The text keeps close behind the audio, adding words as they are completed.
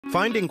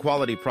Finding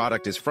quality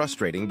product is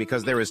frustrating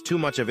because there is too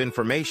much of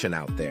information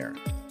out there.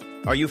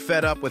 Are you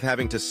fed up with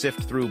having to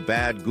sift through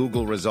bad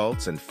Google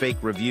results and fake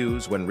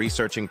reviews when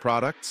researching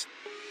products?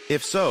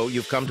 If so,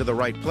 you've come to the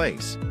right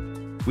place.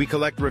 We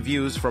collect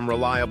reviews from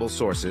reliable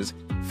sources,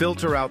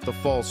 filter out the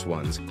false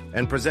ones,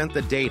 and present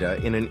the data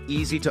in an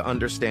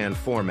easy-to-understand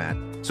format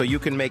so you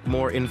can make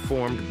more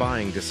informed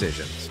buying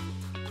decisions.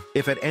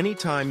 If at any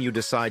time you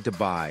decide to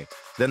buy,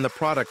 then the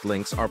product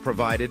links are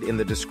provided in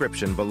the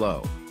description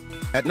below.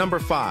 At number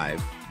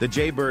 5, the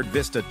Jaybird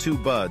Vista 2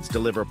 Buds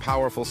deliver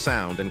powerful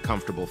sound and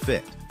comfortable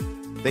fit.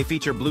 They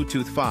feature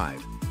Bluetooth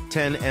 5,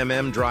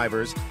 10mm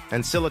drivers,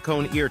 and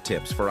silicone ear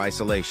tips for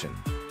isolation.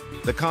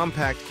 The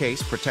compact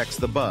case protects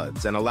the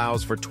buds and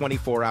allows for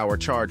 24-hour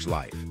charge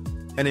life.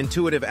 An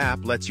intuitive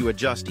app lets you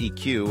adjust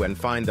EQ and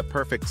find the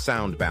perfect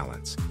sound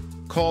balance.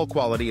 Call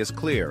quality is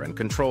clear and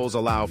controls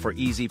allow for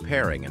easy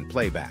pairing and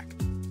playback.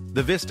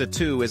 The Vista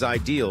 2 is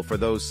ideal for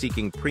those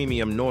seeking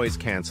premium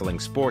noise-canceling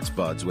sports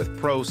buds with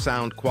pro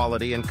sound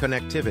quality and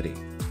connectivity.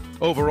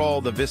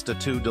 Overall, the Vista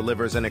 2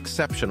 delivers an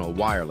exceptional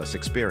wireless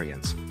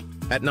experience.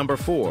 At number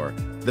 4,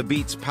 the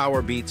Beats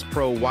Powerbeats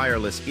Pro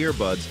Wireless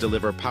Earbuds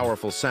deliver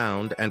powerful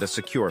sound and a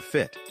secure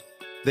fit.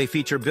 They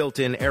feature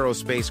built-in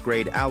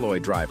aerospace-grade alloy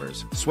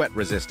drivers, sweat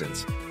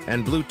resistance,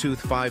 and Bluetooth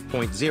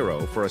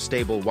 5.0 for a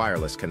stable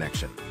wireless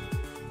connection.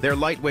 Their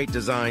lightweight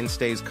design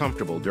stays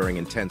comfortable during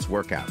intense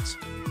workouts.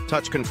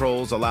 Touch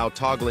controls allow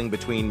toggling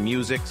between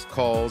music,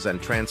 calls,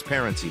 and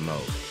transparency mode.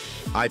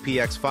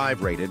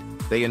 IPX5 rated,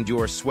 they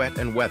endure sweat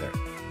and weather.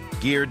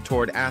 Geared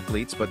toward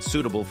athletes but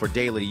suitable for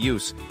daily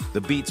use,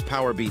 the Beats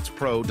Powerbeats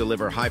Pro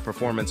deliver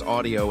high-performance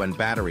audio and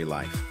battery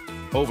life.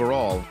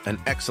 Overall, an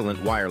excellent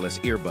wireless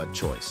earbud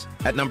choice.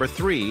 At number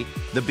 3,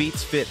 the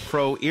Beats Fit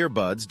Pro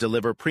earbuds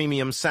deliver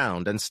premium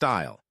sound and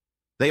style.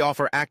 They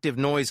offer active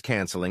noise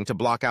canceling to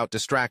block out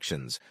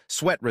distractions,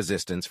 sweat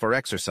resistance for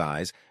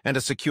exercise, and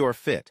a secure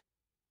fit.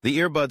 The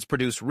earbuds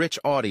produce rich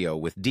audio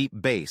with deep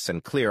bass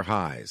and clear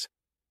highs.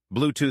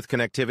 Bluetooth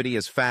connectivity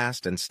is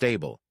fast and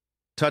stable.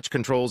 Touch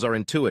controls are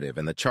intuitive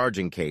and the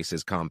charging case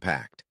is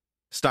compact.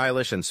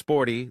 Stylish and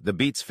sporty, the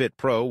Beats Fit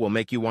Pro will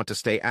make you want to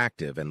stay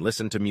active and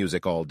listen to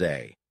music all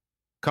day.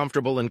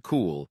 Comfortable and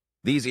cool,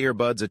 these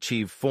earbuds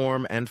achieve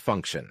form and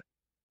function.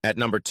 At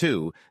number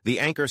 2, the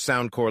Anker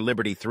Soundcore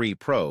Liberty 3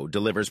 Pro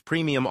delivers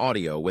premium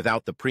audio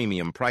without the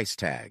premium price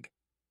tag.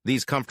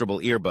 These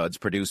comfortable earbuds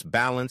produce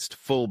balanced,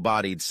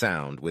 full-bodied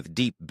sound with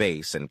deep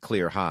bass and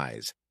clear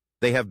highs.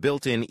 They have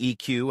built-in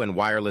EQ and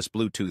wireless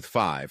Bluetooth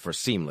 5 for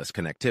seamless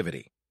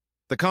connectivity.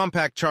 The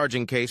compact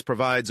charging case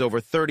provides over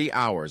 30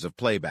 hours of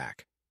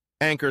playback.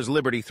 Anker's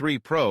Liberty 3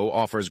 Pro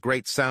offers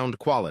great sound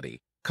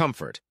quality,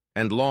 comfort,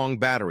 and long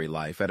battery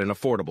life at an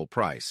affordable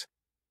price.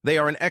 They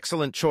are an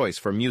excellent choice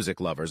for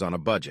music lovers on a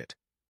budget.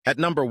 At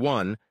number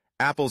 1,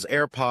 Apple's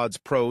AirPods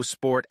Pro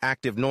Sport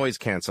active noise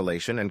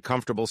cancellation and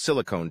comfortable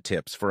silicone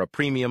tips for a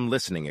premium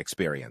listening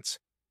experience.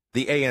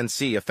 The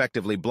ANC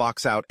effectively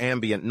blocks out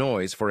ambient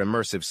noise for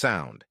immersive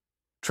sound.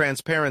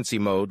 Transparency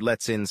mode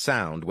lets in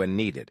sound when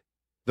needed.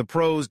 The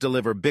Pros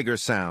deliver bigger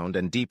sound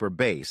and deeper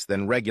bass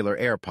than regular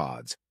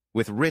AirPods,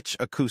 with rich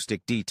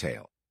acoustic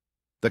detail.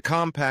 The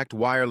compact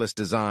wireless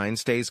design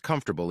stays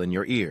comfortable in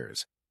your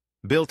ears.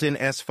 Built-in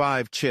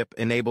S5 chip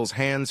enables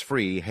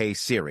hands-free Hey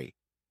Siri.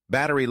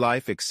 Battery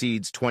life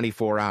exceeds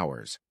 24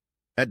 hours.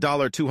 At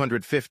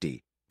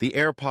 $250, the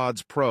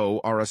AirPods Pro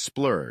are a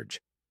splurge,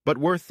 but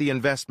worth the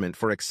investment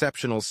for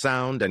exceptional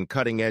sound and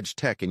cutting-edge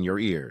tech in your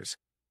ears.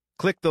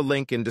 Click the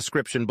link in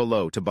description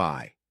below to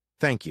buy.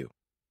 Thank you.